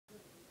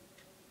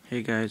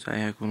Hey guys,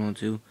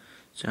 iHack112.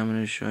 So I'm going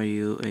to show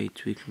you a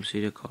tweak from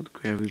Cedar called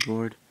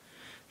Graviboard.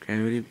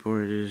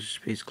 Graviboard is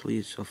basically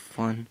it's a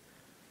fun,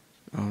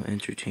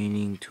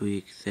 entertaining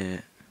tweak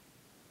that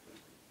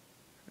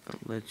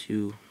lets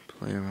you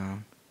play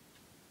around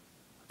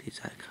with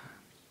these icons.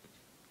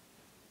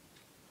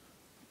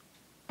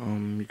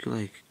 You could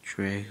like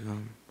drag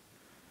them,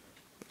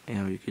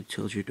 and you could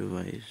tilt your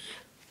device.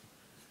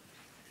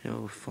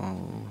 It'll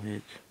follow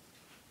it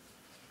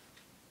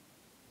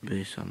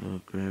based on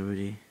the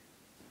gravity.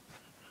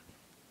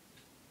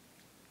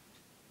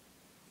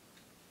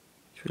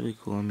 It's really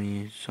cool. I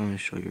mean, it's something to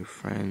show your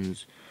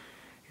friends,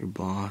 your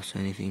boss,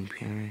 anything,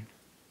 parent.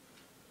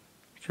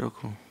 It's real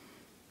cool.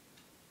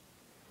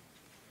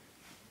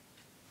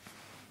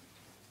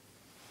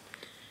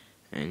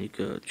 And you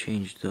could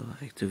change the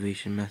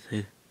activation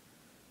method.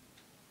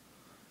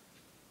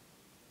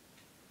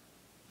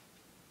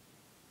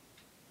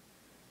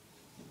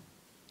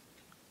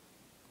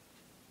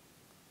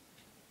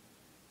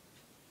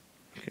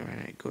 Okay,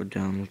 right, go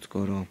down. Let's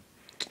go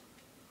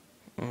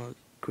to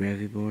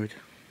Graviboard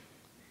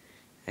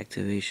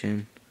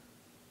activation.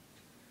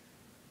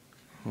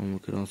 We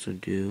could also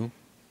do,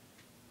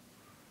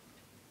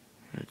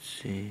 let's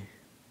see,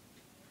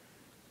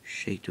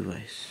 shake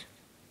device.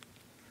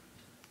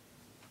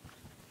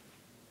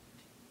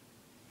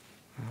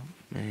 Oh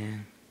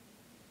man,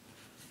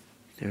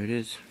 there it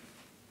is.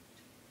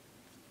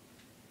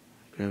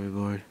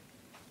 Graviboard.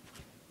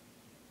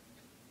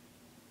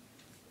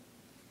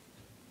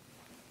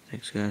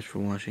 Thanks guys for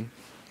watching.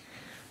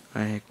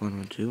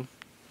 iHack112.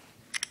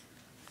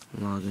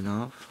 Logging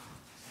off.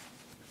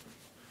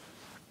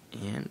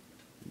 And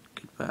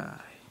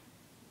goodbye.